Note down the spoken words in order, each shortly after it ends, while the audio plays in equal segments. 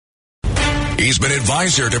He's been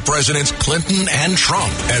advisor to Presidents Clinton and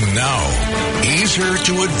Trump, and now he's here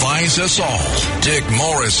to advise us all. Dick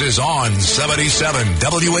Morris is on 77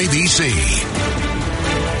 WABC.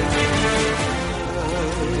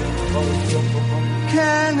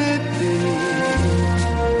 Can it be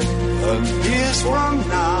years from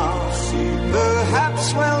now,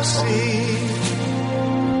 perhaps we'll see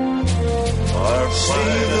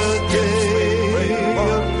the day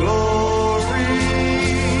of glory.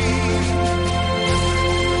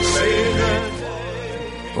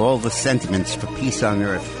 All the sentiments for peace on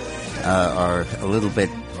earth are a little bit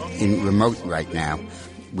remote right now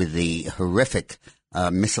with the horrific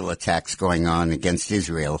missile attacks going on against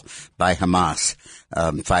Israel by Hamas,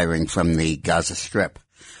 firing from the Gaza Strip.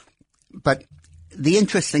 But the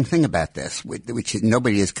interesting thing about this, which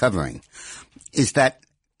nobody is covering, is that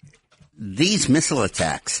these missile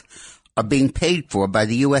attacks are being paid for by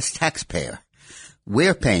the U.S. taxpayer.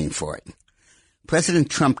 We're paying for it. President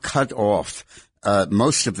Trump cut off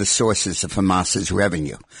most of the sources of Hamas's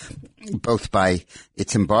revenue, both by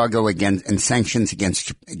its embargo and sanctions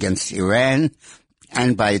against Iran,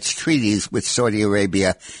 and by its treaties with Saudi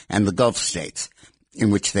Arabia and the Gulf states, in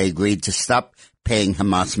which they agreed to stop paying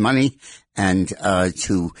Hamas money and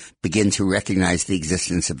to begin to recognize the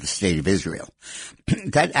existence of the State of Israel.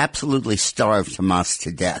 That absolutely starved Hamas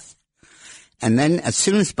to death. And then as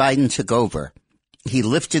soon as Biden took over, he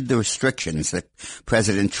lifted the restrictions that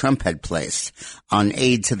President Trump had placed on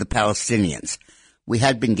aid to the Palestinians. We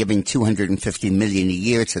had been giving $250 million a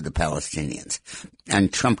year to the Palestinians,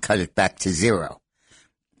 and Trump cut it back to zero.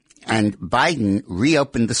 And Biden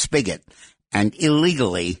reopened the spigot and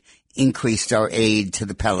illegally increased our aid to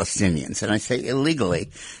the Palestinians. And I say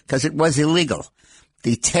illegally because it was illegal.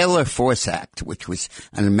 The Taylor Force Act, which was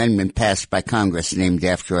an amendment passed by Congress named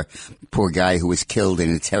after a poor guy who was killed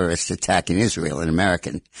in a terrorist attack in Israel, an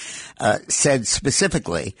American, said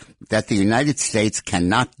specifically that the United States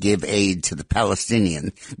cannot give aid to the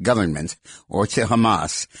Palestinian government or to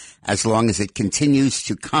Hamas as long as it continues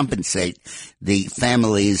to compensate the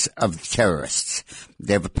families of terrorists.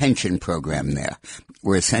 They have a pension program there,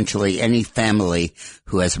 where essentially any family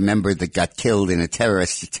who has a member that got killed in a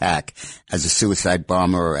terrorist attack as a suicide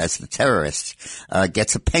bomber or as the terrorist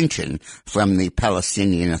gets a pension from the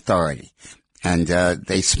Palestinian Authority. And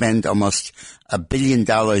they spend almost $1 billion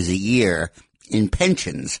a year in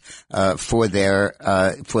pensions for their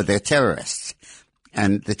terrorists.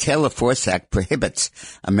 And the Taylor Force Act prohibits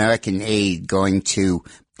American aid going to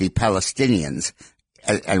the Palestinians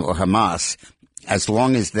or Hamas as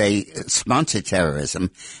long as they sponsor terrorism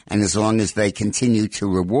and as long as they continue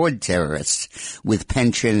to reward terrorists with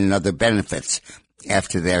pension and other benefits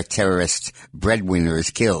after their terrorist breadwinner is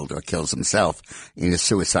killed or kills himself in a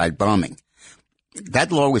suicide bombing.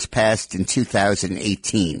 That law was passed in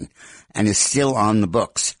 2018 and is still on the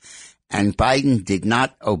books. And Biden did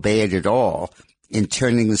not obey it at all in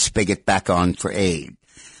turning the spigot back on for aid.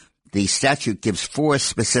 The statute gives 4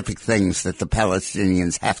 specific things that the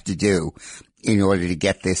Palestinians have to do in order to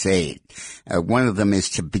get this aid. One of them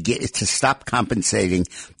is to stop compensating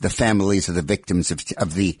the families of the victims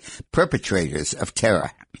of the perpetrators of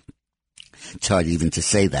terror. It's hard even to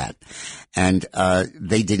say that. And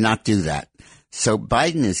they did not do that. So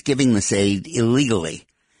Biden is giving this aid illegally.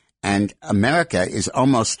 And America is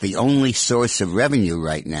almost the only source of revenue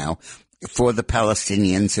right now for the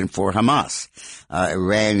Palestinians and for Hamas.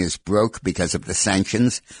 Iran is broke because of the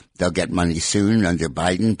sanctions. They'll get money soon under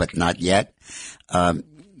Biden, but not yet.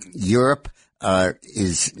 Europe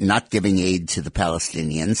is not giving aid to the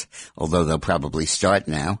Palestinians, although they'll probably start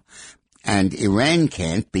now. And Iran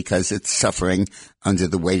can't because it's suffering under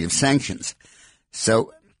the weight of sanctions.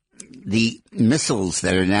 So the missiles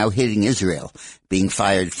that are now hitting Israel, being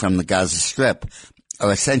fired from the Gaza Strip,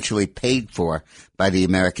 are essentially paid for by the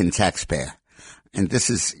American taxpayer. And this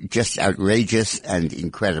is just outrageous and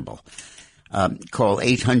incredible. Call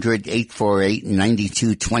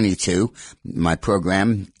 800-848-9222, my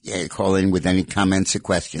program. Call in with any comments or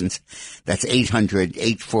questions. That's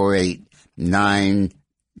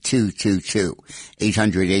 800-848-9222.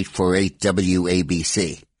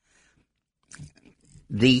 800-848-WABC.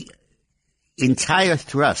 The entire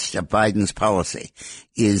thrust of Biden's policy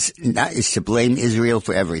is to blame Israel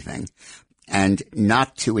for everything and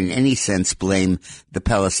not to in any sense blame the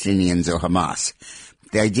Palestinians or Hamas.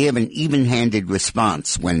 The idea of an even-handed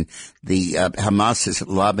response when the Hamas is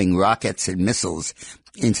lobbing rockets and missiles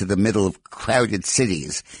into the middle of crowded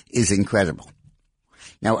cities is incredible.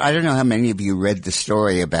 Now, I don't know how many of you read the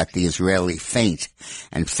story about the Israeli feint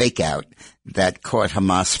and fake out that caught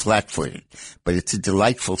Hamas flat-footed. But it's a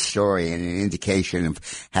delightful story and an indication of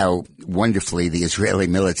how wonderfully the Israeli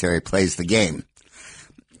military plays the game.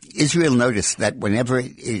 Israel noticed that whenever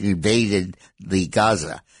it invaded the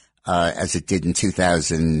Gaza, as it did in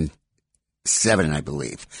 2007, I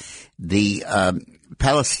believe, the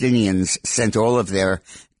Palestinians sent all of their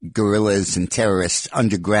guerrillas and terrorists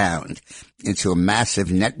underground into a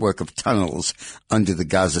massive network of tunnels under the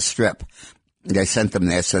Gaza Strip. They sent them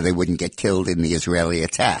there so they wouldn't get killed in the Israeli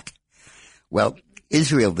attack. Well,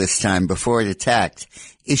 Israel this time, before it attacked,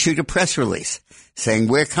 issued a press release saying,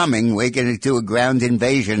 we're coming, we're going to do a ground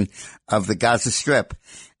invasion of the Gaza Strip.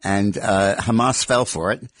 And Hamas fell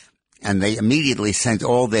for it, and they immediately sent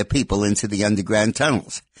all their people into the underground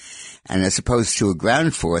tunnels. And as opposed to a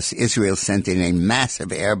ground force, Israel sent in a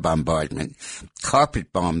massive air bombardment,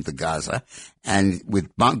 carpet bombed the Gaza, and with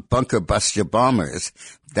bunker buster bombers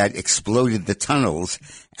that exploded the tunnels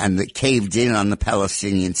and that caved in on the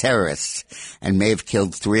Palestinian terrorists and may have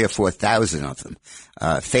killed 3,000 or 4,000 of them.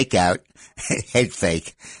 Fake out, head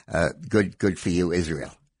fake. Good for you,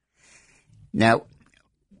 Israel. Now,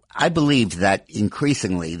 I believe that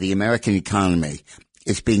increasingly the American economy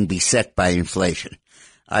is being beset by inflation.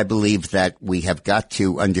 I believe that we have got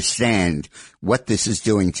to understand what this is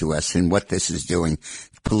doing to us and what this is doing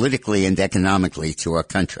politically and economically to our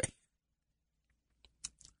country.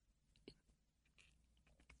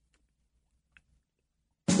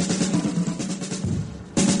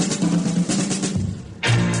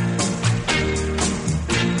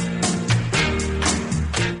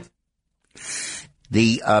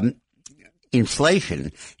 The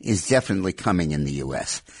inflation is definitely coming in the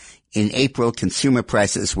U.S. In April, consumer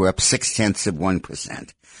prices were up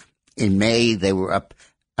 0.6%. In May, they were up,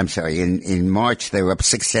 in March, they were up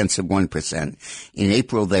 0.6%. In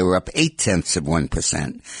April, they were up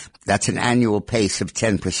 0.8%. That's an annual pace of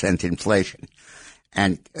 10% inflation.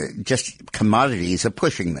 And just commodities are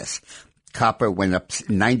pushing this. Copper went up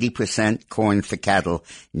 90%, corn for cattle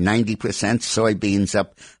 90%, soybeans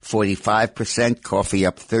up 45%, coffee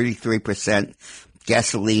up 33%.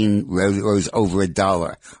 Gasoline rose over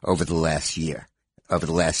 $1 over the last year, over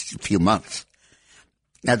the last few months.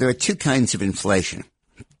 Now, there are two kinds of inflation.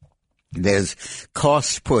 There's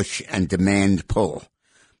cost push and demand pull.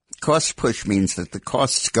 Cost push means that the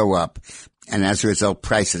costs go up, and as a result,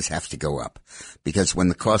 prices have to go up. Because when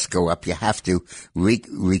the costs go up, you have to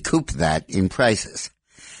recoup that in prices.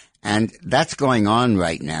 And that's going on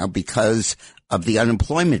right now because of the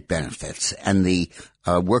unemployment benefits and the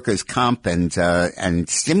workers' comp and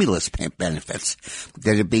stimulus benefits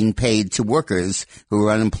that are being paid to workers who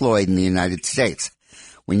are unemployed in the United States.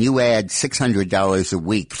 When you add $600 a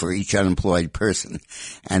week for each unemployed person,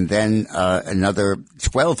 and then another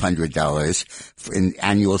 $1,200 in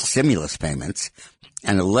annual stimulus payments,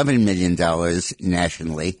 and $11 million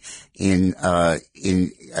nationally in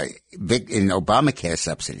Obamacare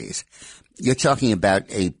subsidies, you're talking about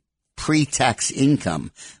a pre-tax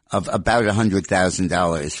income of about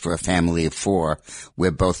 $100,000 for a family of four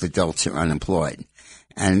where both adults are unemployed.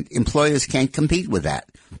 And employers can't compete with that.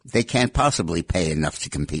 They can't possibly pay enough to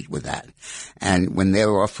compete with that. And when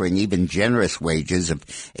they're offering even generous wages of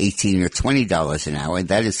 $18 or $20 an hour,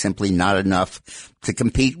 that is simply not enough to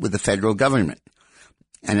compete with the federal government.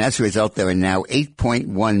 And as a result, there are now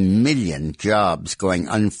 8.1 million jobs going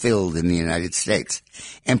unfilled in the United States.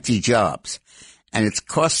 Empty jobs. And it's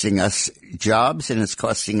costing us jobs and it's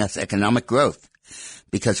costing us economic growth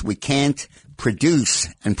because we can't produce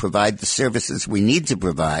and provide the services we need to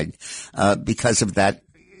provide because of that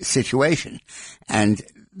situation. And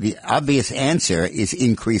the obvious answer is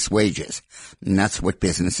increase wages. And that's what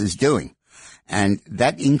business is doing. And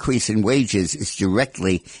that increase in wages is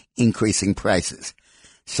directly increasing prices.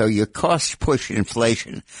 So your cost push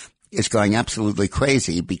inflation is going absolutely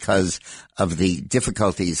crazy because of the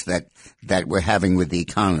difficulties that we're having with the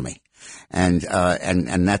economy. And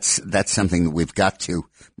that's something that we've got to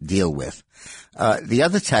deal with. The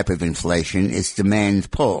other type of inflation is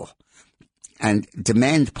demand pull. And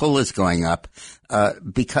demand pull is going up,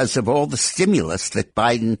 because of all the stimulus that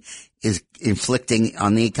Biden is inflicting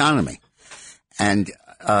on the economy. And,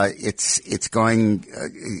 it's going,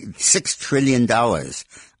 $6 trillion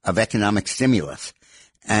of economic stimulus.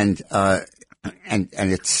 And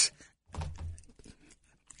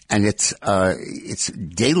it's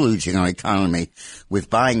deluging our economy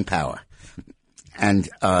with buying power. And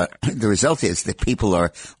the result is that people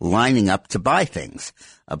are lining up to buy things,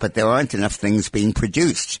 but there aren't enough things being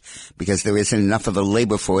produced because there isn't enough of a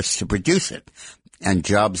labor force to produce it. And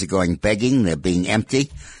jobs are going begging; they're being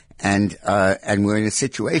empty, and we're in a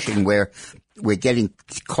situation where we're getting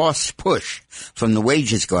cost push from the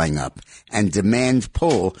wages going up and demand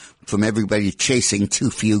pull from everybody chasing too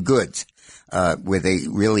few goods, where they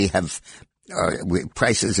really have, where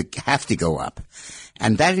prices have to go up.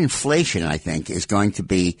 And that inflation, I think, is going to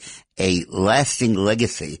be a lasting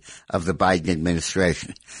legacy of the Biden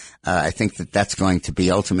administration. I think that that's going to be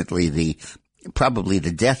ultimately probably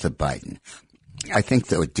the death of Biden. I think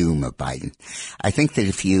the doom of Biden. I think that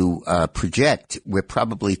if you project, we're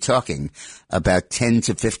probably talking about 10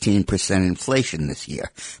 to 15% inflation this year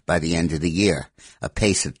by the end of the year, a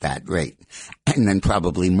pace at that rate, and then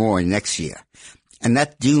probably more next year. And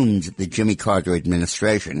that doomed the Jimmy Carter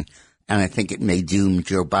administration, and I think it may doom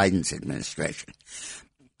Joe Biden's administration.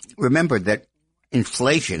 Remember that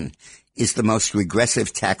inflation is the most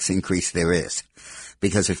regressive tax increase there is,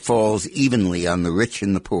 because it falls evenly on the rich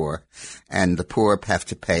and the poor have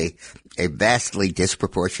to pay a vastly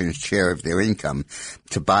disproportionate share of their income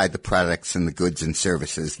to buy the products and the goods and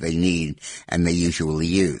services they need and they usually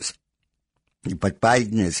use. But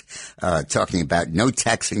Biden is talking about no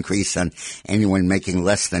tax increase on anyone making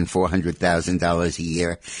less than $400,000 a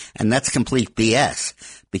year, and that's complete BS,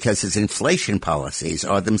 because his inflation policies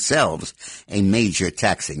are themselves a major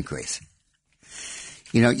tax increase.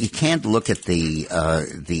 You know, you can't look at the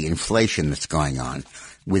inflation that's going on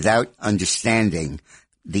without understanding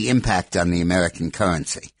the impact on the American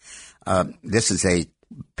currency. This is a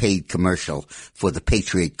paid commercial for the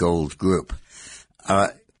Patriot Gold Group.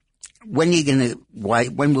 When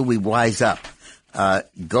will we wise up?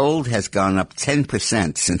 Gold has gone up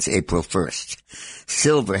 10% since April 1st.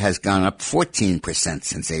 Silver has gone up 14%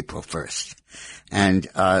 since April 1st. And,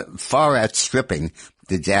 far outstripping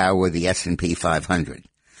the Dow or the S&P 500.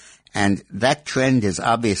 And that trend is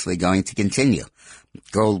obviously going to continue.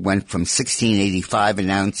 Gold went from $16.85 an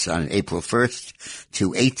ounce on April 1st to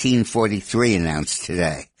 $18.43 an ounce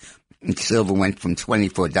today. And silver went from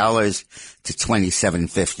 $24 to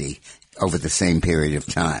 $27.50 over the same period of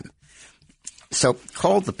time. So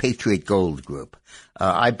call the Patriot Gold Group.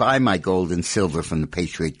 I buy my gold and silver from the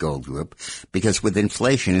Patriot Gold Group because with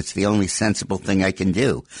inflation, it's the only sensible thing I can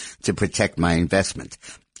do to protect my investment.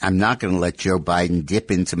 I'm not going to let Joe Biden dip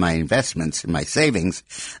into my investments and my savings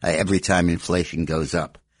every time inflation goes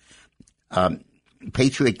up.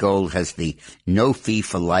 Patriot Gold has the no fee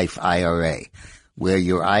for life IRA, where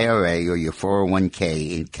your IRA or your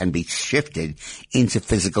 401k can be shifted into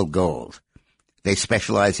physical gold. They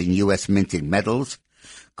specialize in U.S. minted metals.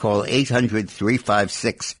 Call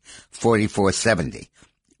 800-356-4470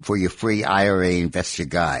 for your free IRA investor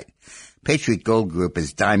guide. Patriot Gold Group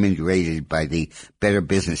is diamond rated by the Better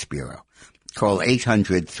Business Bureau. Call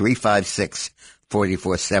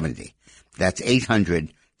 800-356-4470. That's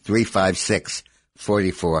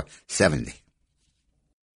 800-356-4470.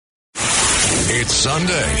 It's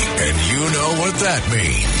Sunday, and you know what that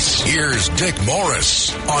means. Here's Dick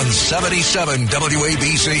Morris on 77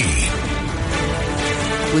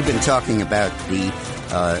 WABC. We've been talking about the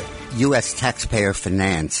U.S.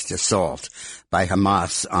 taxpayer-financed assault by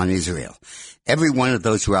Hamas on Israel. Every one of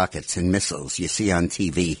those rockets and missiles you see on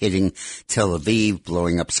TV hitting Tel Aviv,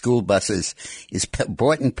 blowing up school buses, is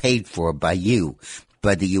bought and paid for by you,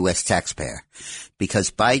 by the U.S. taxpayer, because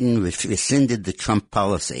Biden rescinded the Trump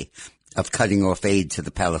policy of cutting off aid to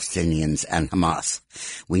the Palestinians and Hamas.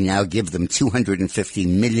 We now give them $250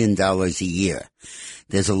 million a year.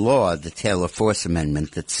 There's a law, the Taylor Force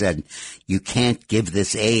Amendment, that said you can't give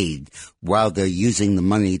this aid while they're using the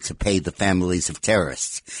money to pay the families of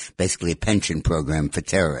terrorists, basically a pension program for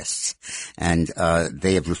terrorists. And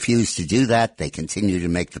they have refused to do that. They continue to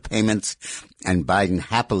make the payments, and Biden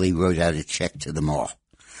happily wrote out a check to them all.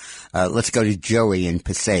 Let's go to Joey in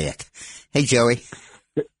Passaic. Hey, Joey.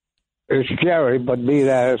 It's Jerry, but be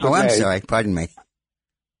that as it may. Oh, I'm sorry. Pardon me.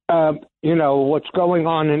 You know, what's going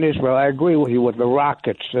on in Israel, I agree with you with the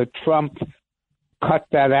rockets. Trump cut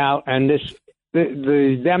that out, and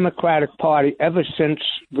the Democratic Party, ever since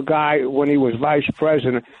the guy, when he was vice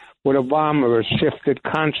president with Obama, has shifted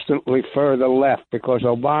constantly further left because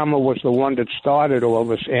Obama was the one that started all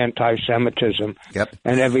this anti-Semitism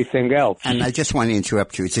and everything else. And I just want to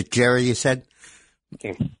interrupt you. Is it Jerry you said?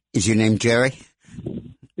 Yeah. Is your name Jerry?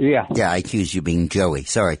 Yeah. Yeah, I accuse you of being Joey.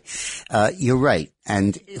 Sorry. You're right.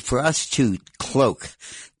 And for us to cloak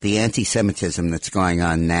the anti-Semitism that's going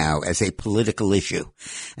on now as a political issue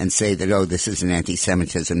and say that, oh, this isn't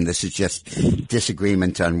anti-Semitism, this is just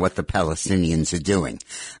disagreement on what the Palestinians are doing.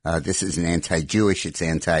 This isn't anti-Jewish,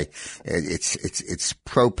 it's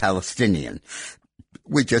pro-Palestinian.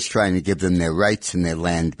 We're just trying to give them their rights and their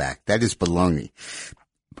land back. That is baloney.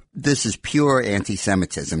 This is pure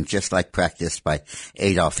anti-Semitism, just like practiced by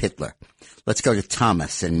Adolf Hitler. Let's go to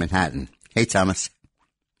Thomas in Manhattan. Hey, Thomas.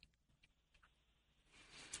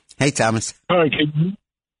 Hey, Thomas. Hi,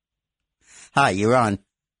 Hi, you're on.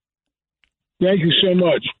 thank you so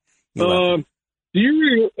much. You're welcome. Do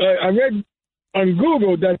you I read on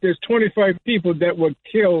Google that there's 25 people that were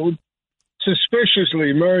killed,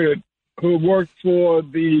 suspiciously murdered, who worked for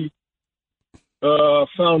the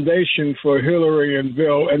Foundation for Hillary and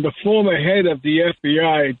Bill, and the former head of the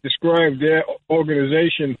FBI described their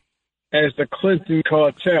organization as the Clinton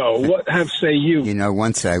cartel. What have say you? You know,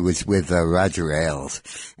 once I was with Roger Ailes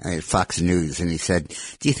at Fox News, and he said,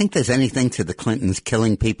 do you think there's anything to the Clintons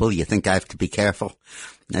killing people? You think I have to be careful?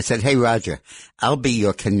 And I said, hey, Roger, I'll be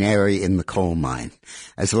your canary in the coal mine.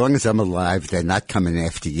 As long as I'm alive, they're not coming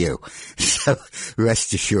after you. So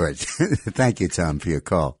rest assured. Thank you, Tom, for your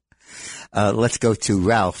call. Let's go to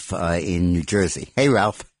Ralph in New Jersey. Hey,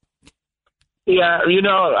 Ralph. Yeah,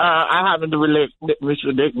 I happen to relate,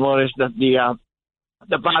 Mr. Dick Morris, that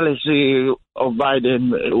the policy of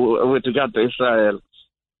Biden with regard to Israel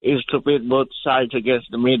is to pit both sides against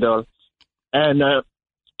the middle. And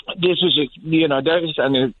this is, there is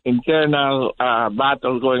an internal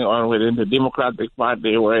battle going on within the Democratic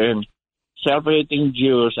Party wherein self-hating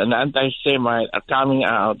Jews and anti-Semites are coming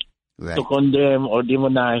out to condemn or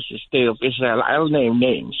demonize the state of Israel. I'll name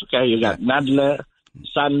names, okay? You got Nadler,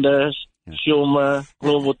 Sanders, Schumer,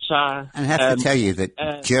 Klobuchar. And I have to tell you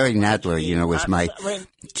that Jerry Nadler,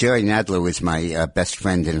 Jerry Nadler was my best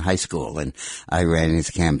friend in high school, and I ran his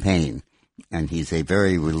campaign. And he's a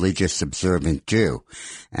very religious, observant Jew.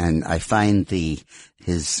 And I find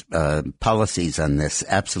his policies on this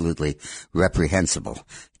absolutely reprehensible.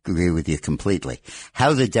 Agree with you completely.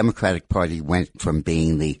 How the Democratic Party went from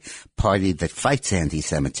being the party that fights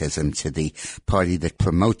anti-Semitism to the party that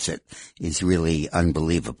promotes it is really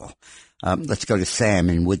unbelievable. Let's go to Sam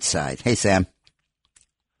in Woodside. Hey, Sam.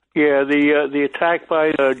 Yeah, the attack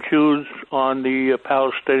by Jews on the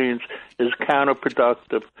Palestinians is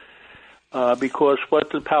counterproductive because what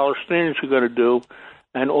the Palestinians are going to do,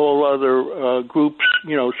 and all other groups,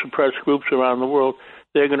 suppressed groups around the world,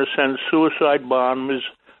 they're going to send suicide bombers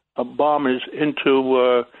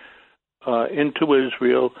into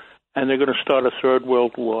Israel, and they're going to start a third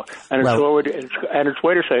world war. And it's going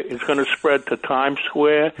to spread to Times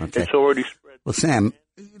Square. Okay. It's already spread. Well, Sam,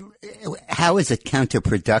 how is it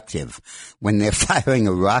counterproductive when they're firing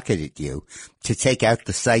a rocket at you to take out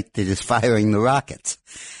the site that is firing the rockets?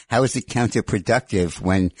 How is it counterproductive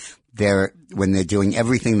when they're doing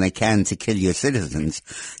everything they can to kill your citizens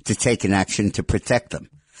to take an action to protect them?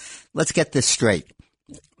 Let's get this straight.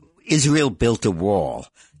 Israel built a wall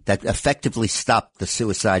that effectively stopped the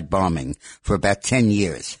suicide bombing for about 10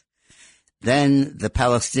 years. Then the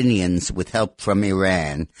Palestinians, with help from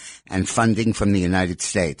Iran and funding from the United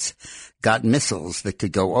States, got missiles that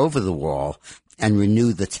could go over the wall and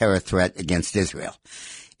renew the terror threat against Israel.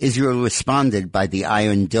 Israel responded by the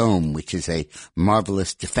Iron Dome, which is a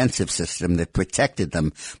marvelous defensive system that protected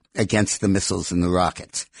them against the missiles and the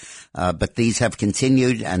rockets. But these have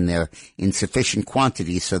continued, and they're in sufficient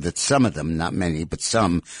quantity so that some of them, not many, but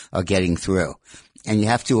some, are getting through. And you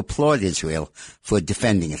have to applaud Israel for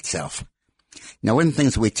defending itself. Now, one of the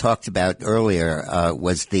things we talked about earlier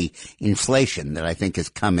was the inflation that I think is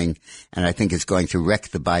coming and I think is going to wreck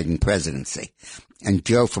the Biden presidency. And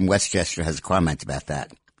Joe from Westchester has a comment about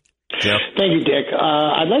that. Joe? Thank you, Dick.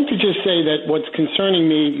 I'd like to just say that what's concerning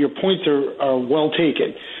me, your points are well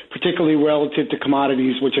taken, particularly relative to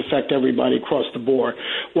commodities, which affect everybody across the board.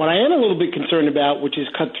 What I am a little bit concerned about, which is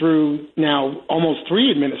cut through now almost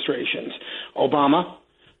 3 administrations, Obama,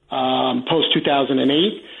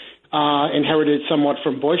 post-2008, inherited somewhat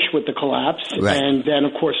from Bush with the collapse, right. And then,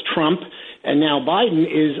 of course, Trump, and now Biden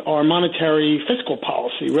is our monetary fiscal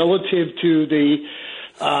policy relative to the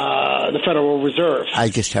Federal Reserve. I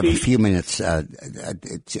just have a few minutes, so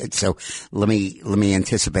let me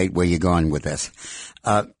anticipate where you're going with this.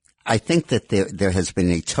 I think that there has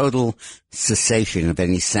been a total cessation of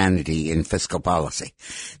any sanity in fiscal policy.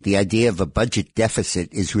 The idea of a budget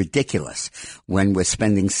deficit is ridiculous when we're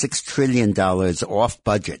spending $6 trillion off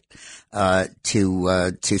budget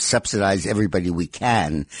to subsidize everybody we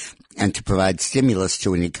can and to provide stimulus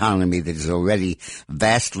to an economy that is already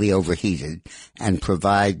vastly overheated and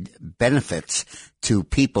provide benefits to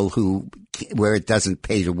people where it doesn't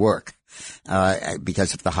pay to work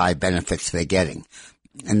because of the high benefits they're getting.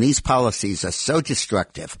 And these policies are so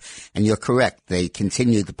destructive, and you're correct, they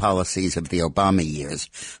continue the policies of the Obama years,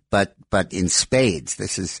 but in spades,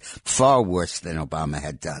 this is far worse than Obama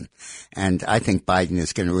had done. And I think Biden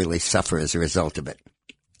is going to really suffer as a result of it.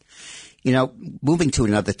 You know, moving to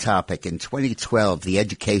another topic, in 2012, the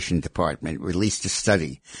Education Department released a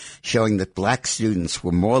study showing that black students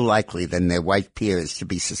were more likely than their white peers to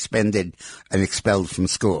be suspended and expelled from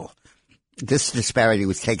school. This disparity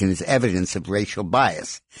was taken as evidence of racial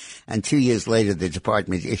bias, and 2 years later the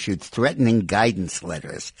department issued threatening guidance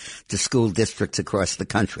letters to school districts across the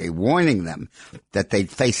country, warning them that they'd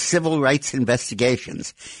face civil rights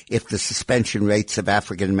investigations if the suspension rates of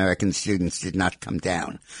African American students did not come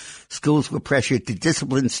down. Schools were pressured to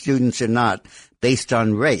discipline students or not based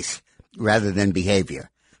on race rather than behavior.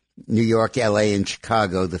 New York, LA, and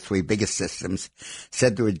Chicago, the three biggest systems,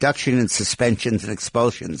 said the reduction in suspensions and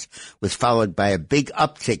expulsions was followed by a big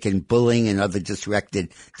uptick in bullying and other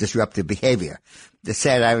disruptive behavior. The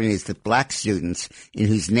sad irony is that black students, in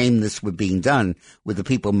whose name this were being done, were the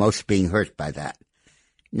people most being hurt by that.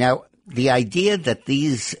 Now, the idea that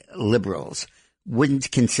these liberals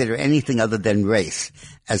wouldn't consider anything other than race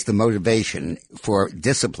as the motivation for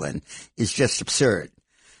discipline is just absurd.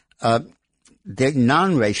 The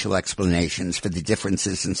non-racial explanations for the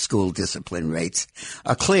differences in school discipline rates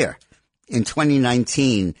are clear. In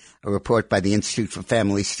 2019, a report by the Institute for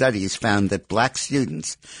Family Studies found that black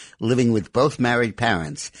students living with both married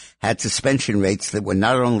parents had suspension rates that were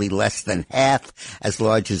not only less than half as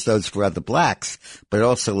large as those for other blacks, but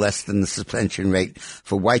also less than the suspension rate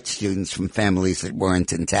for white students from families that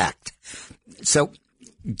weren't intact. So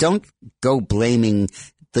don't go blaming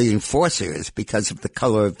the enforcers because of the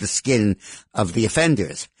color of the skin of the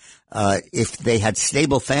offenders. If they had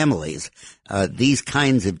stable families, these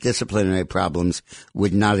kinds of disciplinary problems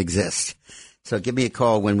would not exist. So give me a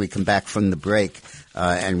call when we come back from the break,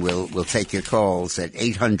 and we'll take your calls at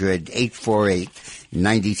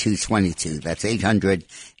 800-848-9222. That's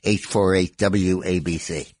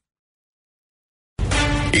 800-848-WABC.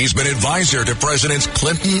 He's been advisor to Presidents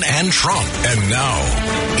Clinton and Trump, and now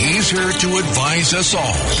he's here to advise us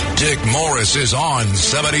all. Dick Morris is on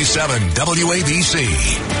 77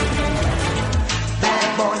 WABC.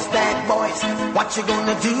 Bad boys, what you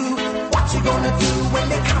gonna do? What you gonna do when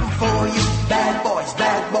they come for you? Bad boys,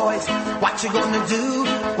 what you gonna do?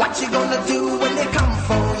 What you gonna do when they come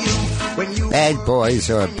for you? Bad boys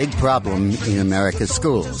are a big problem in America's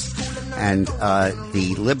schools. And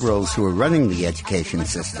the liberals who are running the education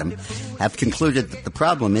system have concluded that the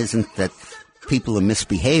problem isn't that people are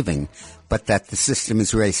misbehaving, but that the system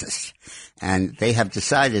is racist. And they have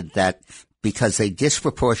decided that because a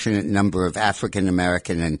disproportionate number of African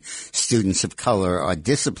American and students of color are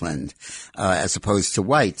disciplined, as opposed to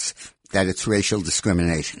whites, that it's racial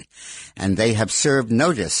discrimination. And they have served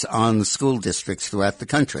notice on the school districts throughout the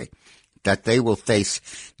country that they will face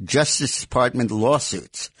Justice Department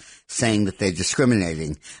lawsuits saying that they're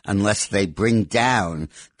discriminating unless they bring down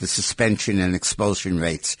the suspension and expulsion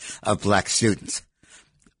rates of black students.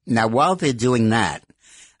 Now, while they're doing that,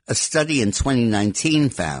 a study in 2019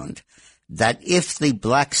 found that if the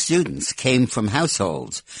black students came from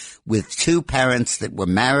households with two parents that were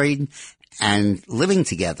married and living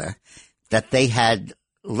together, that they had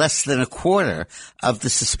less than a quarter of the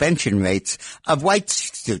suspension rates of white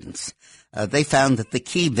students. They found that the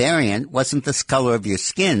key variant wasn't the color of your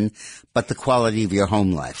skin, but the quality of your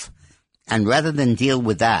home life. And rather than deal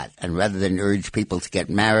with that, and rather than urge people to get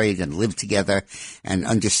married and live together and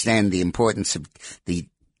understand the importance of the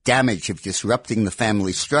damage of disrupting the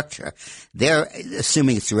family structure, they're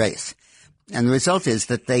assuming it's race. And the result is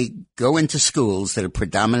that they go into schools that are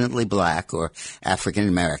predominantly black or African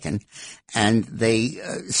American, and they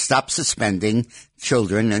stop suspending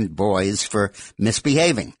children and boys for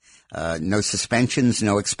misbehaving. No suspensions,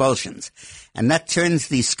 no expulsions. And that turns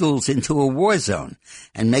these schools into a war zone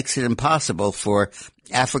and makes it impossible for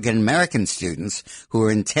African American students who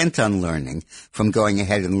are intent on learning from going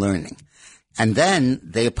ahead and learning. And then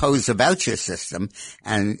they oppose a voucher system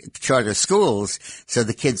and charter schools, so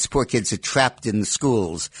the poor kids are trapped in the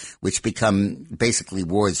schools, which become basically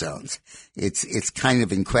war zones. It's kind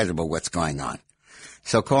of incredible what's going on.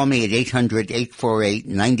 So call me at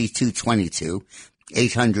 800-848-9222.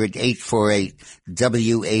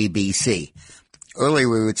 800-848-WABC. Earlier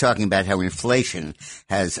we were talking about how inflation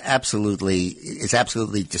is absolutely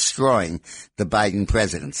destroying the Biden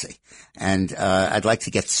presidency. And I'd like to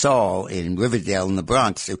get Saul in Riverdale in the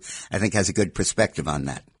Bronx, who I think has a good perspective on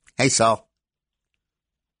that. Hey, Saul.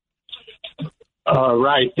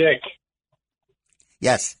 Right, Dick.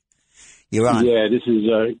 Yes, you're on. Yeah, this is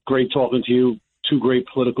great talking to you. Two great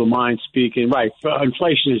political minds speaking. Right.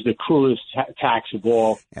 Inflation is the cruelest tax of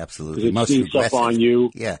all. Absolutely. It sneaks up on you.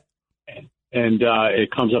 Yeah. And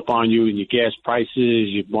it comes up on you in your gas prices.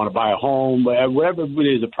 You want to buy a home, whatever it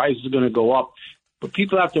is, the price is going to go up. But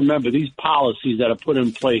people have to remember these policies that are put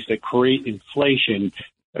in place that create inflation.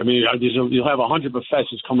 I mean, you'll have 100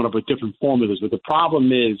 professors coming up with different formulas, but the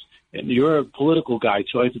problem is, and you're a political guy,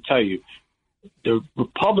 so I have to tell you, the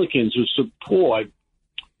Republicans who support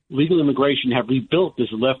legal immigration have rebuilt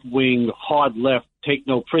this left-wing, hard left,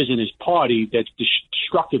 take-no-prisoners party that's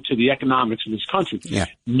destructive to the economics of this country. Yeah.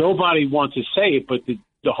 Nobody wants to say it, but the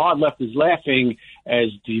hard left is laughing as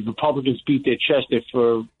the Republicans beat their chest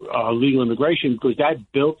for legal immigration because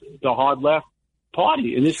that built the hard left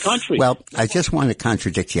party in this country. Well, I just want to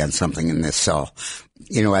contradict you on something in this, Saul.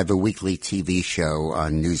 You know, I have a weekly TV show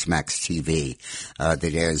on Newsmax TV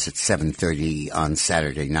that airs at 7:30 on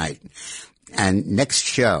Saturday night. And next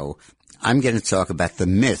show, I'm going to talk about the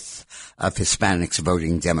myth of Hispanics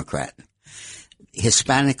voting Democrat.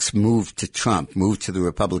 Hispanics moved to the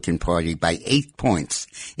Republican Party by 8 points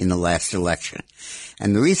in the last election.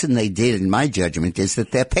 And the reason they did, in my judgment, is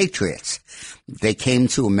that they're patriots. They came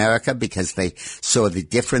to America because they saw the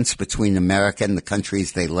difference between America and the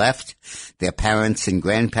countries they left. Their parents and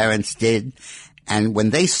grandparents did. And when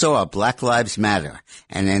they saw Black Lives Matter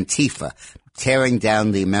and Antifa tearing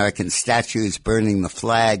down the American statues, burning the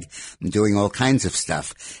flag, and doing all kinds of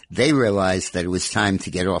stuff, they realized that it was time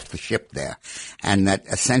to get off the ship there, and that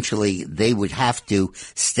essentially they would have to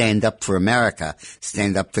stand up for America,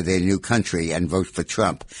 stand up for their new country, and vote for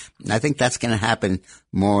Trump. And I think that's going to happen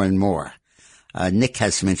more and more. Nick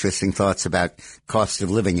has some interesting thoughts about cost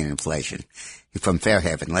of living and inflation from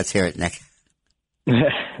Fairhaven. Let's hear it, Nick.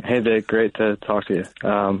 Hey, Dick. Great to talk to you.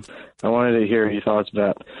 I wanted to hear your thoughts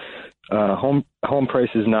about home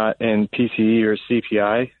prices not in PCE or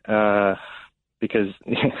CPI, because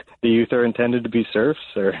the youth are intended to be serfs,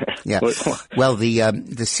 or yeah. Well, the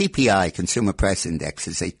CPI, Consumer Price Index,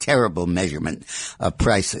 is a terrible measurement of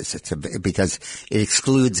prices. Because it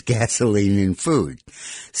excludes gasoline and food.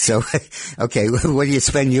 So, okay, what do you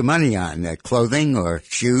spend your money on? Clothing or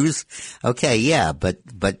shoes? Okay, yeah, but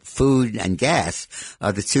food and gas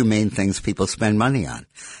are the two main things people spend money on.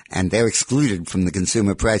 And they're excluded from the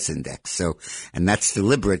Consumer Price Index. So, and that's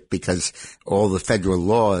deliberate because all the federal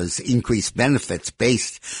laws increase benefits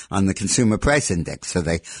based on the Consumer Price Index. So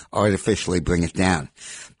they artificially bring it down.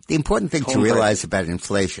 The important thing to realize about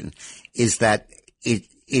inflation is that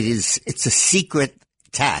it's a secret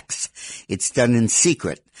tax. It's done in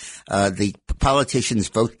secret. The politicians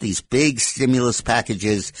vote these big stimulus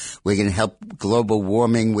packages. We're going to help global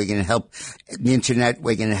warming. We're going to help the internet.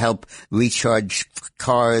 We're going to help recharge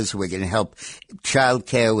cars. We're going to help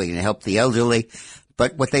childcare. We're going to help the elderly.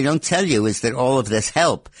 But what they don't tell you is that all of this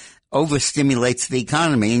help overstimulates the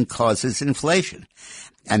economy and causes inflation.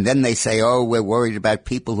 And then they say, oh, we're worried about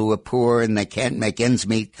people who are poor and they can't make ends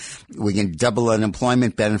meet. We can double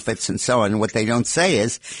unemployment benefits and so on. And what they don't say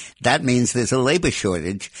is that means there's a labor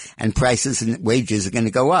shortage and prices and wages are going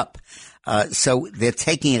to go up. So they're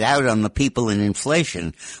taking it out on the people in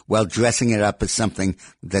inflation while dressing it up as something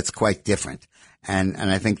that's quite different. And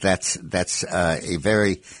I think that's a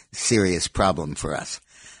very serious problem for us.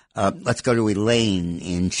 Let's go to Elaine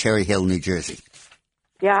in Cherry Hill, New Jersey.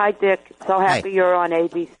 Yeah, hi, Dick. So happy you're on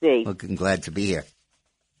ABC. Well, I'm glad to be here.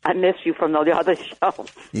 I miss you from the other show.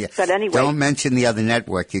 Yeah. But anyway. Don't mention the other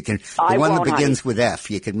network. You can, the one that begins with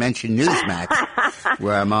F. You can mention Newsmax,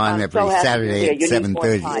 where I'm on every Saturday at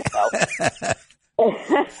 7:30.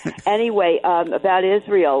 Anyway, about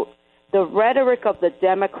Israel, the rhetoric of the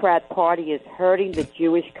Democrat Party is hurting the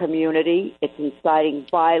Jewish community. It's inciting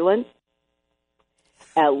violence,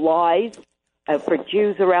 lies. For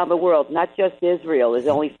Jews around the world, not just Israel. There's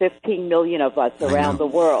only 15 million of us around the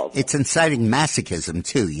world. It's inciting masochism,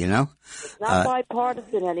 too, you know? It's not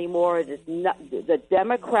bipartisan anymore. It is not, the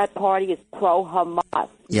Democrat Party is pro-Hamas.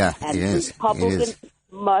 Yeah, and it is. Republicans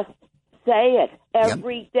must say it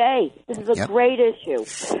every day. This is a great issue.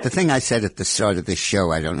 The thing I said at the start of this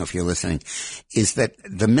show, I don't know if you're listening, is that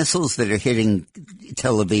the missiles that are hitting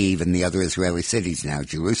Tel Aviv and the other Israeli cities now,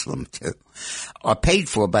 Jerusalem too, are paid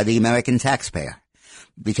for by the American taxpayer.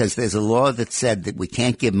 Because there's a law that said that we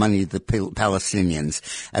can't give money to the Palestinians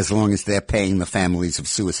as long as they're paying the families of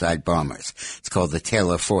suicide bombers. It's called the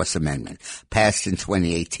Taylor Force Amendment, passed in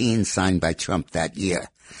 2018, signed by Trump that year.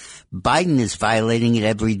 Biden is violating it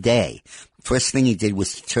every day. First thing he did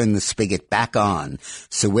was to turn the spigot back on,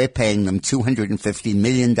 so we're paying them $250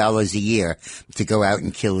 million a year to go out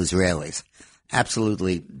and kill Israelis.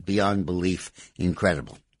 Absolutely beyond belief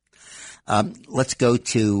incredible. Let's go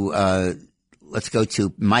to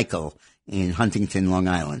Michael in Huntington, Long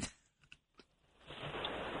Island.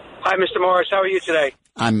 Hi, Mr. Morris. How are you today?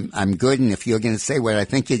 I'm good, and if you're going to say what I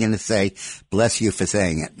think you're going to say, bless you for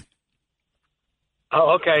saying it.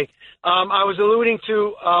 Oh, okay. I was alluding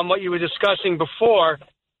to what you were discussing before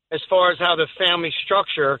as far as how the family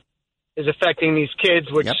structure is affecting these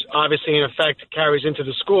kids, which obviously, in effect, carries into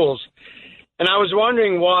the schools. And I was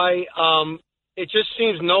wondering why it just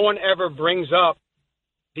seems no one ever brings up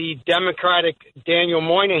the Democratic Daniel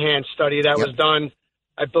Moynihan study that was done,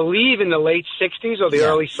 I believe, in the late 60s or the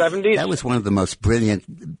early 70s. That was one of the most brilliant.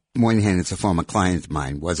 Moynihan is a former client of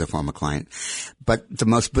mine, was a former client. But the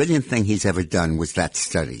most brilliant thing he's ever done was that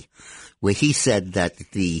study, where he said that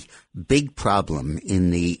the big problem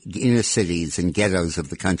in the inner cities and ghettos of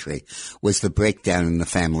the country was the breakdown in the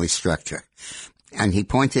family structure. And he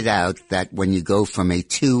pointed out that when you go from a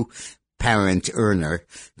two-parent earner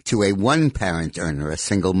to a one-parent earner, a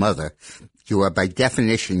single mother, you are by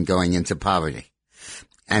definition going into poverty.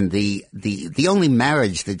 And the only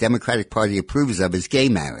marriage the Democratic Party approves of is gay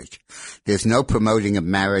marriage. There's no promoting of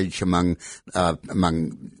marriage among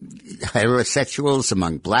heterosexuals,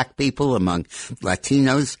 among black people, among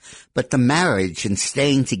Latinos. But the marriage and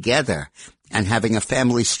staying together and having a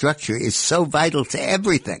family structure is so vital to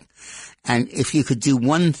everything. And if you could do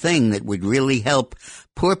one thing that would really help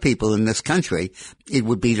poor people in this country, it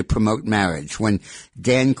would be to promote marriage. When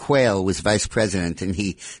Dan Quayle was vice president and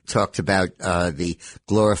he talked about the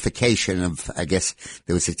glorification of, I guess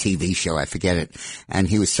there was a TV show, I forget it, and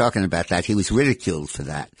he was talking about that, he was ridiculed for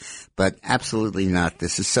that. But absolutely not.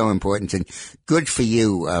 This is so important. And good for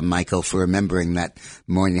you, Michael, for remembering that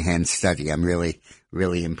Moynihan study. I'm really,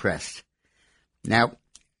 really impressed. Now,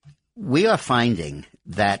 we are finding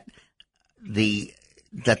that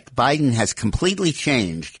Biden has completely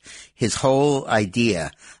changed his whole idea,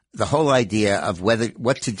 the whole idea of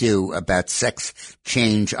what to do about sex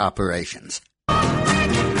change operations.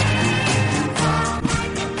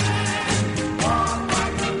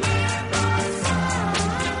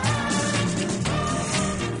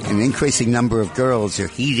 An increasing number of girls are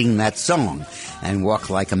heeding that song and walk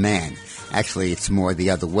like a man. Actually, it's more the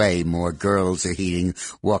other way. More girls are heeding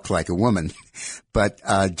walk like a woman. But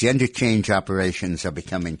gender change operations are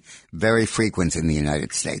becoming very frequent in the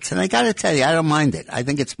United States. And I got to tell you, I don't mind it. I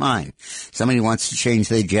think it's fine. Somebody wants to change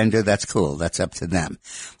their gender, that's cool. That's up to them.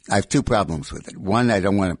 I have two problems with it. One, I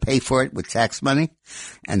don't want to pay for it with tax money.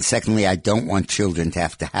 And secondly, I don't want children to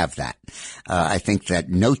have that. I think that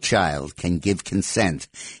no child can give consent,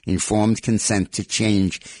 informed consent, to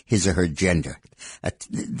change his or her gender.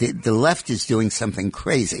 The left is doing something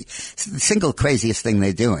crazy. The single craziest thing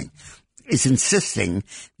they're doing is insisting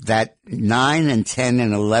that 9 and 10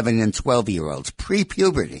 and 11 and 12-year-olds,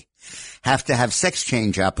 pre-puberty, have to have sex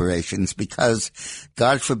change operations because,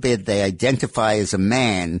 God forbid, they identify as a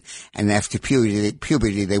man and after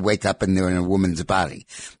puberty they wake up and they're in a woman's body.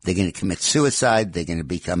 They're going to commit suicide. They're going to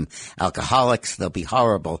become alcoholics. They'll be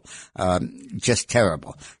horrible, just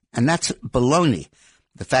terrible. And that's baloney.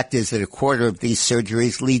 The fact is that a quarter of these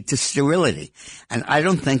surgeries lead to sterility. And I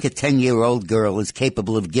don't think a 10-year-old girl is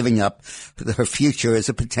capable of giving up her future as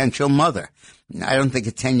a potential mother. I don't think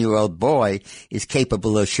a 10-year-old boy is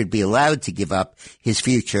capable or should be allowed to give up his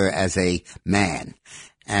future as a man.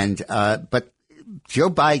 And, but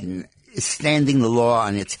Joe Biden is standing the law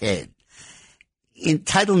on its head. In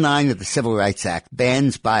Title IX of the Civil Rights Act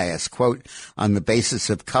bans bias, quote, on the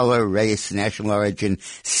basis of color, race, national origin,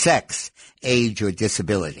 sex, age, or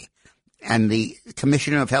disability. And the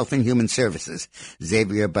Commissioner of Health and Human Services,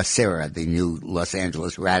 Xavier Becerra, the new Los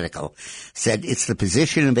Angeles radical, said it's the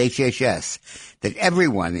position of HHS that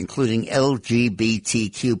everyone, including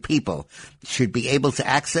LGBTQ people, should be able to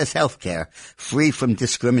access health care free from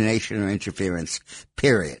discrimination or interference,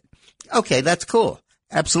 period. Okay, that's cool.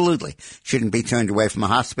 Absolutely. Shouldn't be turned away from a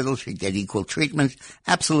hospital, should get equal treatment.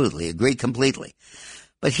 Absolutely. Agree completely.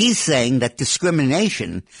 But he's saying that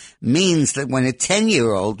discrimination means that when a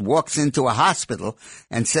 10-year-old walks into a hospital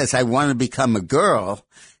and says, I want to become a girl,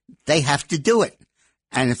 they have to do it.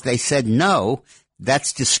 And if they said no,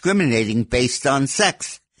 that's discriminating based on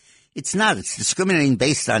sex. It's not. It's discriminating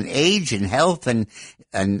based on age and health and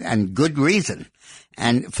good reason.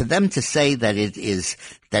 And for them to say that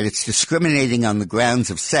it's discriminating on the grounds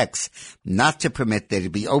of sex, not to permit there to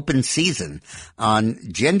be open season on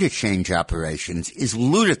gender change operations, is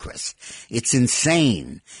ludicrous. It's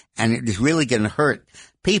insane. And it is really going to hurt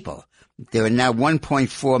people. There are now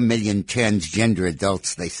 1.4 million transgender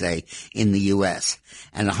adults, they say, in the U.S.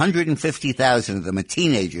 And 150,000 of them are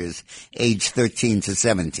teenagers aged 13 to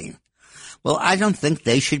 17. Well, I don't think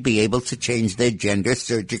they should be able to change their gender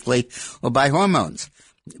surgically or by hormones.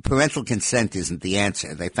 parental consent isn't the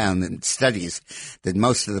answer. They found in studies that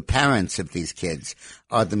most of the parents of these kids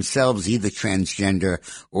are themselves either transgender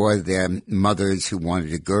or their mothers who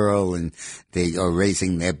wanted a girl and they are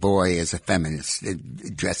raising their boy as a feminist,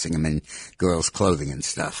 dressing him in girls' clothing and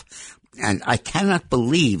stuff. And I cannot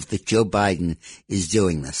believe that Joe Biden is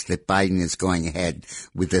doing this, that Biden is going ahead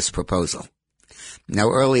with this proposal. Now,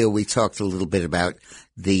 earlier we talked a little bit about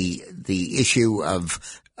the issue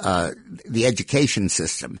of the education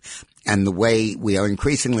system and the way we are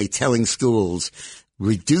increasingly telling schools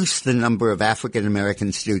reduce the number of African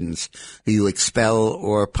American students who you expel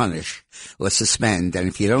or punish or suspend, and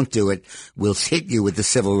if you don't do it, we'll hit you with a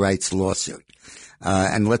civil rights lawsuit.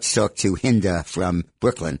 And let's talk to Hinda from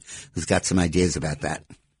Brooklyn, who's got some ideas about that.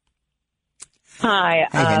 Hi.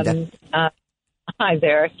 Hi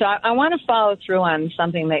there. So I want to follow through on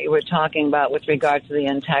something that you were talking about with regard to the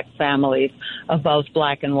intact families of both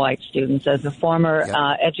black and white students. As a former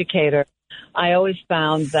educator, I always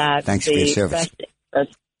found that Thanks for your service.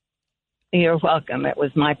 You're welcome. It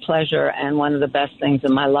was my pleasure and one of the best things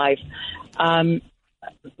in my life.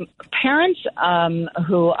 Parents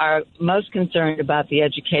who are most concerned about the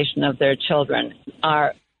education of their children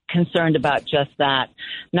are concerned about just that,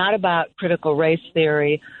 not about critical race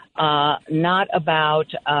theory, not about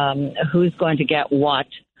who's going to get what,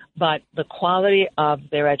 but the quality of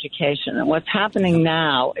their education. And what's happening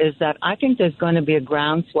now is that I think there's going to be a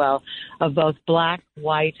groundswell of both black,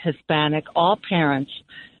 white, Hispanic, all parents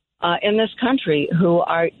in this country who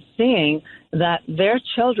are seeing that their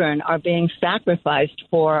children are being sacrificed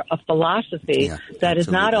for a philosophy that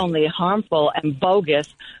is not only harmful and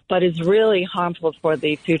bogus, but is really harmful for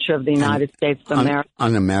the future of the United States of America.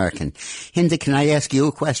 Un-American. Hinda, can I ask you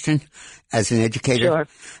a question as an educator? Sure.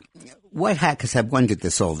 Because I've wondered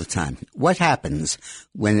this all the time. What happens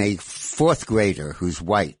when a fourth grader who's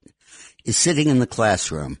white is sitting in the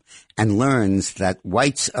classroom and learns that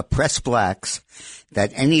whites oppress blacks,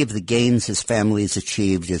 that any of the gains his family has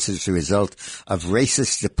achieved is as a result of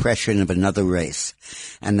racist oppression of another race,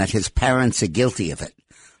 and that his parents are guilty of it?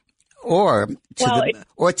 Or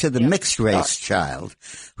to the mixed race child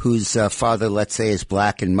whose father, let's say, is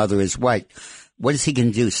black and mother is white. What is he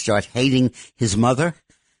going to do? Start hating his mother?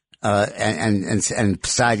 And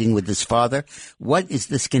siding with his father? What is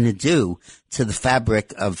this going to do to the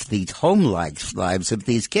fabric of the home lives of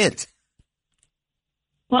these kids?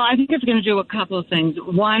 Well, I think it's going to do a couple of things.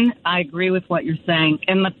 One, I agree with what you're saying.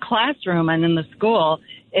 In the classroom and in the school,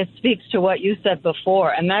 it speaks to what you said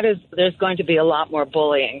before, and that is there's going to be a lot more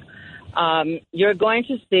bullying. You're going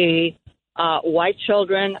to see white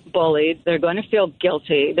children bullied. They're going to feel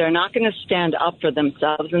guilty. They're not going to stand up for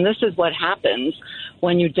themselves. And this is what happens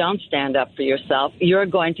when you don't stand up for yourself. You're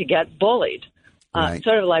going to get bullied. Right.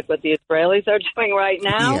 Sort of like what the Israelis are doing right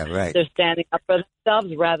now. Yeah, right. They're standing up for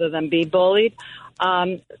themselves rather than be bullied.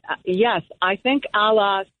 Yes, I think a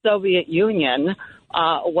la Soviet Union,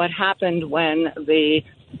 what happened when the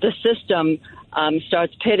system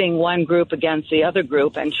starts pitting one group against the other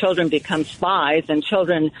group, and children become spies, and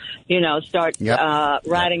children, start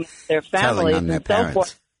ratting their families and so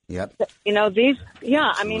forth. Yep. These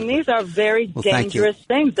are very dangerous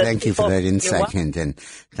things. Thank you for that insight, Hind, and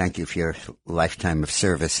thank you for your lifetime of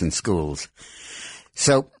service in schools.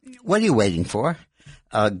 So, what are you waiting for?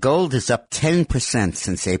 Gold is up 10%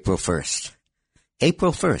 since April 1st.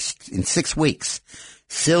 April 1st, in 6 weeks.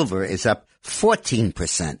 Silver is up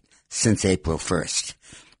 14% since April 1st.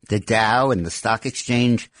 The Dow and the stock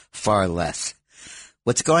exchange, far less.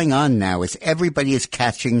 What's going on now is everybody is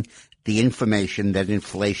catching the information that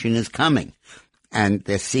inflation is coming. And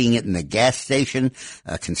they're seeing it in the gas station,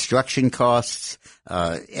 construction costs,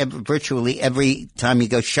 virtually every time you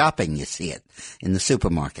go shopping, you see it in the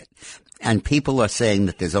supermarket. And people are saying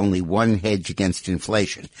that there's only one hedge against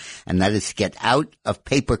inflation, and that is to get out of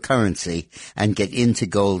paper currency and get into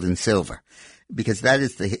gold and silver, because that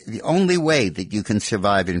is the only way that you can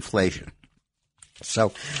survive inflation.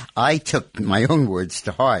 So I took my own words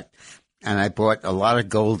to heart, and I bought a lot of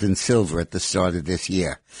gold and silver at the start of this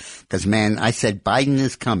year. Because, man, I said Biden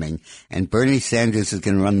is coming, and Bernie Sanders is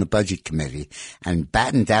going to run the budget committee and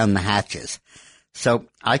batten down the hatches. So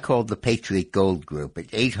I called the Patriot Gold Group at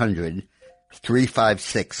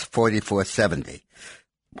 800-356-4470.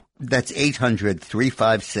 That's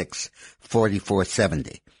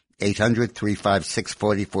 800-356-4470.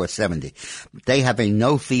 800-356-4470. They have a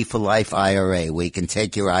no-fee for life IRA where you can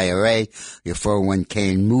take your IRA, your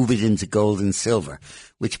 401k, and move it into gold and silver,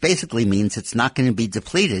 which basically means it's not going to be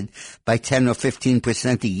depleted by 10 or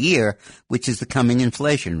 15% a year, which is the coming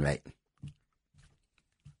inflation rate.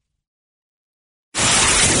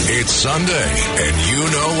 It's Sunday, and you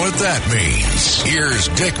know what that means. Here's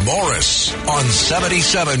Dick Morris on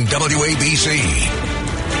 77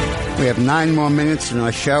 WABC. We have 9 more minutes in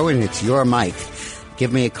our show, and it's your mic.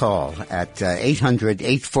 Give me a call at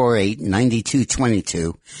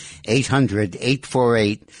 800-848-9222,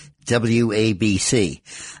 800-848-WABC.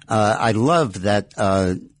 I love that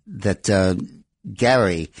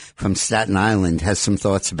Gary from Staten Island has some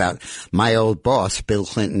thoughts about my old boss, Bill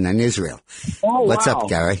Clinton, and Israel. Oh, What's wow. up,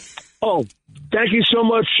 Gary? Oh, thank you so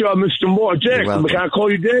much, Mr. Moore. Dick, can I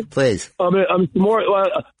call you Dick? Please. Mr. Moore,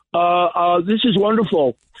 this is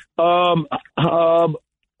wonderful.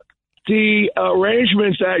 The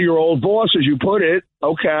arrangements that your old boss, as you put it,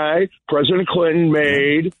 okay, President Clinton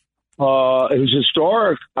made, it was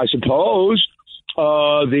historic, I suppose.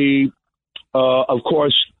 Of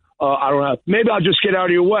course, I don't know. Maybe I'll just get out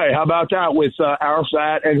of your way. How about that with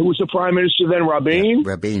Arafat? And who was the prime minister then? Rabin? Yeah,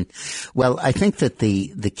 Rabin. Well, I think that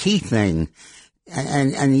the key thing,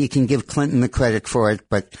 and you can give Clinton the credit for it,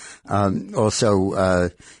 but also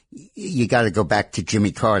you got to go back to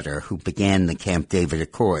Jimmy Carter, who began the Camp David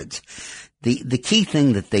Accords. The key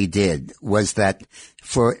thing that they did was that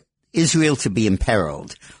for Israel to be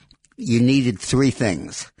imperiled, you needed 3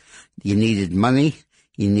 things. You needed money,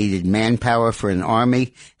 you needed manpower for an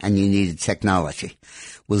army, and you needed technology.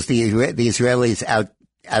 Well, the Israelis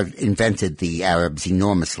out-invented the Arabs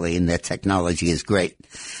enormously, and their technology is great.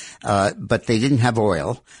 But they didn't have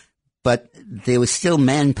oil. But there was still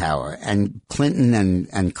manpower, and Clinton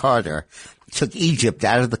and Carter took Egypt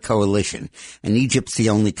out of the coalition, and Egypt's the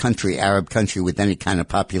only Arab country with any kind of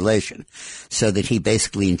population, so that he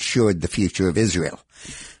basically ensured the future of Israel.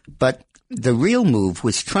 But the real move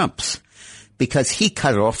was Trump's, because he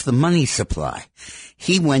cut off the money supply.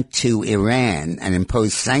 He went to Iran and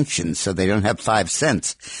imposed sanctions so they don't have 5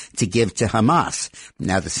 cents to give to Hamas.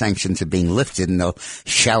 Now the sanctions are being lifted and they'll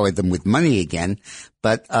shower them with money again.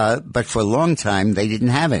 But for a long time they didn't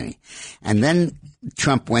have any. And then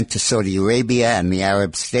Trump went to Saudi Arabia and the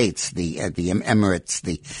Arab states, the Emirates,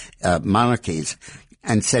 the monarchies,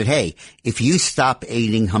 and said, hey, if you stop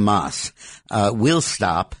aiding Hamas, we'll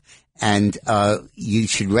stop. And you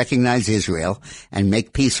should recognize Israel and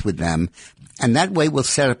make peace with them. And that way we'll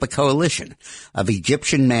set up a coalition of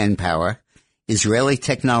Egyptian manpower, Israeli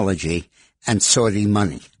technology, and Saudi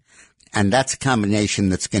money. And that's a combination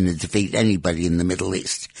that's going to defeat anybody in the Middle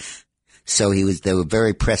East. So they were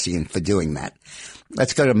very prescient for doing that.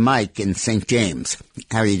 Let's go to Mike in St. James.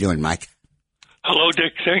 How are you doing, Mike? Hello,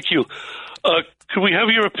 Dick. Thank you. Could we have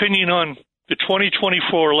your opinion on the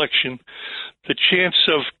 2024 election? The chance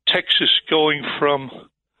of Texas going from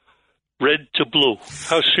red to blue.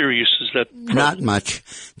 How serious is that problem? Not much.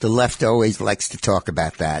 The left always likes to talk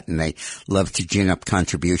about that, and they love to gin up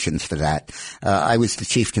contributions for that. I was the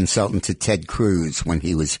chief consultant to Ted Cruz when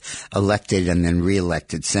he was elected and then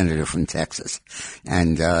reelected senator from Texas.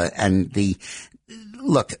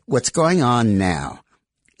 Look, what's going on now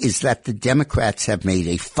is that the Democrats have made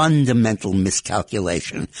a fundamental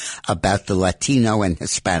miscalculation about the Latino and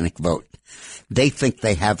Hispanic vote. They think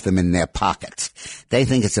they have them in their pockets. They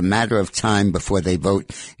think it's a matter of time before they vote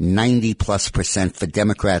 90+% for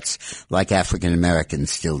Democrats like African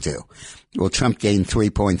Americans still do. Well, Trump gained 3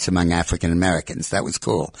 points among African Americans. That was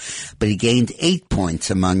cool. But he gained 8 points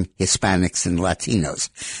among Hispanics and Latinos.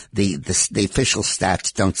 The official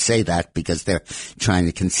stats don't say that because they're trying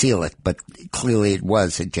to conceal it, but clearly it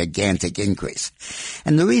was a gigantic increase.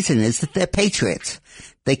 And the reason is that they're patriots.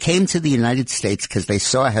 They came to the United States because they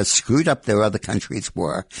saw how screwed up their other countries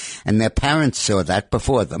were, and their parents saw that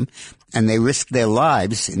before them, and they risked their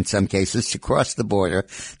lives, in some cases, to cross the border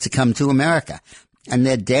to come to America. And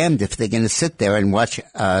they're damned if they're going to sit there and watch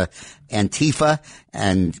Antifa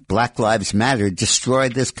and Black Lives Matter destroy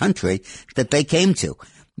this country that they came to.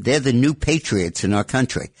 They're the new patriots in our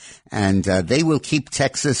country, and they will keep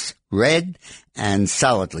Texas red and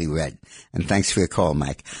solidly red. And thanks for your call,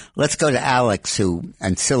 Mike. Let's go to Alex,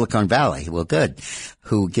 and Silicon Valley. Well, good.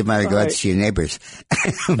 Who give my regards to your neighbors.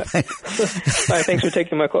 Hi, thanks for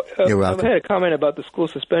taking my call. You're welcome. I had a comment about the school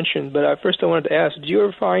suspension, but first I wanted to ask, did you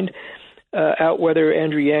ever find out whether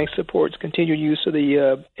Andrew Yang supports continued use of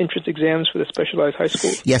the entrance exams for the specialized high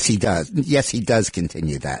school? Yes, he does. Yes, he does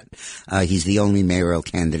continue that. He's the only mayoral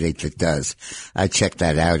candidate that does. I checked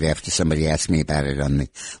that out after somebody asked me about it on the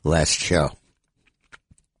last show.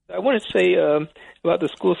 I want to say about the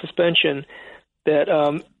school suspension that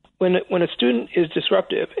when a student is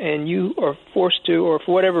disruptive and you are forced to, or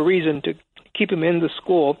for whatever reason, to keep him in the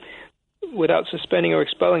school without suspending or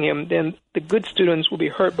expelling him, then the good students will be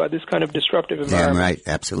hurt by this kind of disruptive environment. Damn right,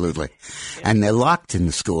 absolutely. And they're locked in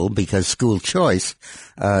the school because school choice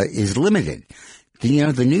is limited.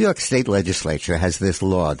 The New York State Legislature has this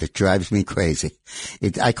law that drives me crazy.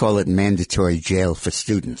 I call it mandatory jail for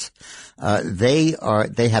students. They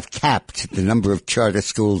have capped the number of charter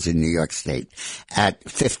schools in New York State at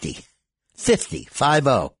 50. 50.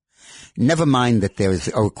 Never mind that there's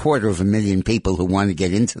a 250,000 people who want to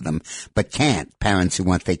get into them, but can't, parents who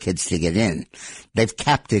want their kids to get in. They've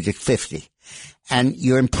capped it at 50. And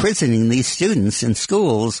you're imprisoning these students in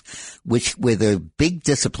schools with the big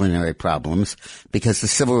disciplinary problems because the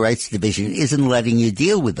Civil Rights Division isn't letting you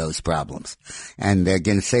deal with those problems. And they're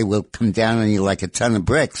going to say, we'll come down on you like a ton of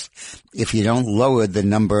bricks if you don't lower the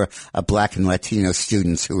number of Black and Latino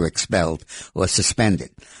students who are expelled or suspended.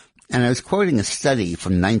 And I was quoting a study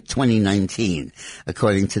from 2019,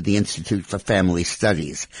 according to the Institute for Family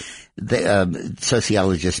Studies. The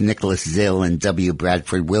sociologists Nicholas Zill and W.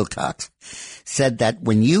 Bradford Wilcox said that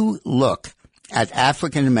when you look at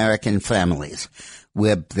African American families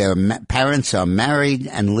where their parents are married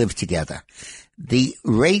and live together, the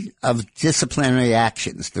rate of disciplinary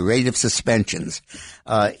actions, the rate of suspensions,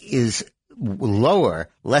 is lower,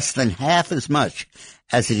 less than half as much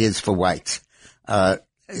as it is for whites.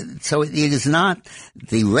 So it is not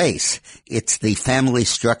the race, it's the family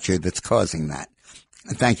structure that's causing that.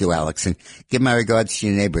 Thank you, Alex, and give my regards to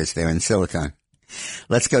your neighbors there in Silicon.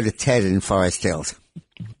 Let's go to Ted in Forest Hills.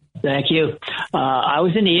 Thank you. I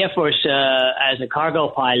was in the Air Force as a cargo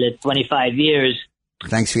pilot 25 years.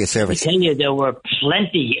 Thanks for your service. I tell you, there were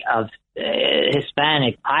plenty of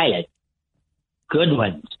Hispanic pilots, good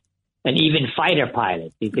ones, and even fighter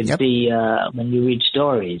pilots. You can see when you read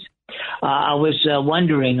stories. I was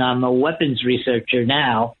wondering, I'm a weapons researcher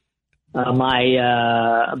now.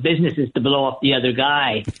 My business is to blow up the other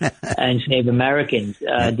guy and save Americans.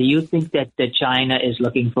 Do you think that China is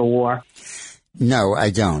looking for war? No,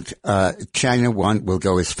 I don't. China will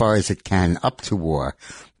go as far as it can up to war,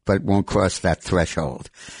 but won't cross that threshold.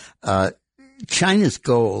 China's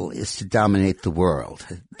goal is to dominate the world.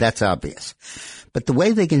 That's obvious. But the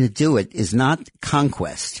way they're going to do it is not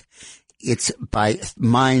conquest. It's by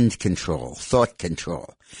mind control, thought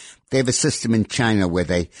control. They have a system in China where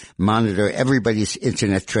they monitor everybody's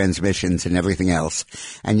internet transmissions and everything else,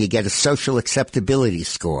 and you get a social acceptability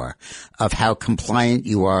score of how compliant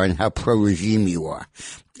you are and how pro-regime you are.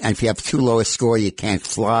 And if you have too low a score, you can't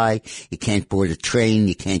fly, you can't board a train,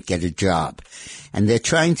 you can't get a job. And they're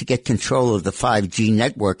trying to get control of the 5G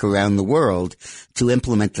network around the world to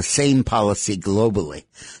implement the same policy globally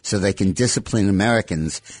so they can discipline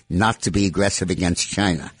Americans not to be aggressive against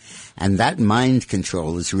China. And that mind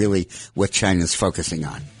control is really what China's focusing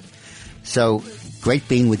on. So great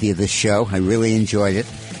being with you this show. I really enjoyed it.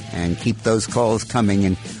 And keep those calls coming,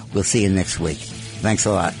 and we'll see you next week. Thanks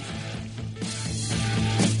a lot.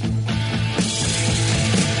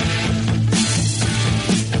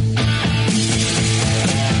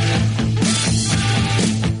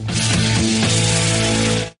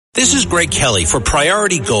 This is Greg Kelly for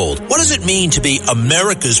Priority Gold. What does it mean to be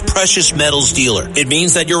America's precious metals dealer? It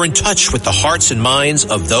means that you're in touch with the hearts and minds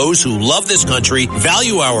of those who love this country,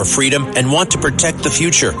 value our freedom, and want to protect the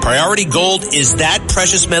future. Priority Gold is that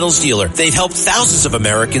precious metals dealer. They've helped thousands of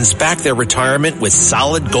Americans back their retirement with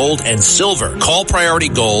solid gold and silver. Call Priority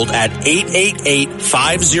Gold at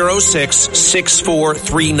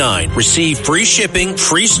 888-506-6439. Receive free shipping,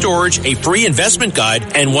 free storage, a free investment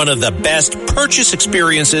guide, and one of the best purchase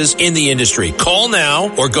experiences in the industry. Call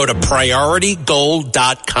now or go to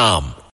PriorityGold.com.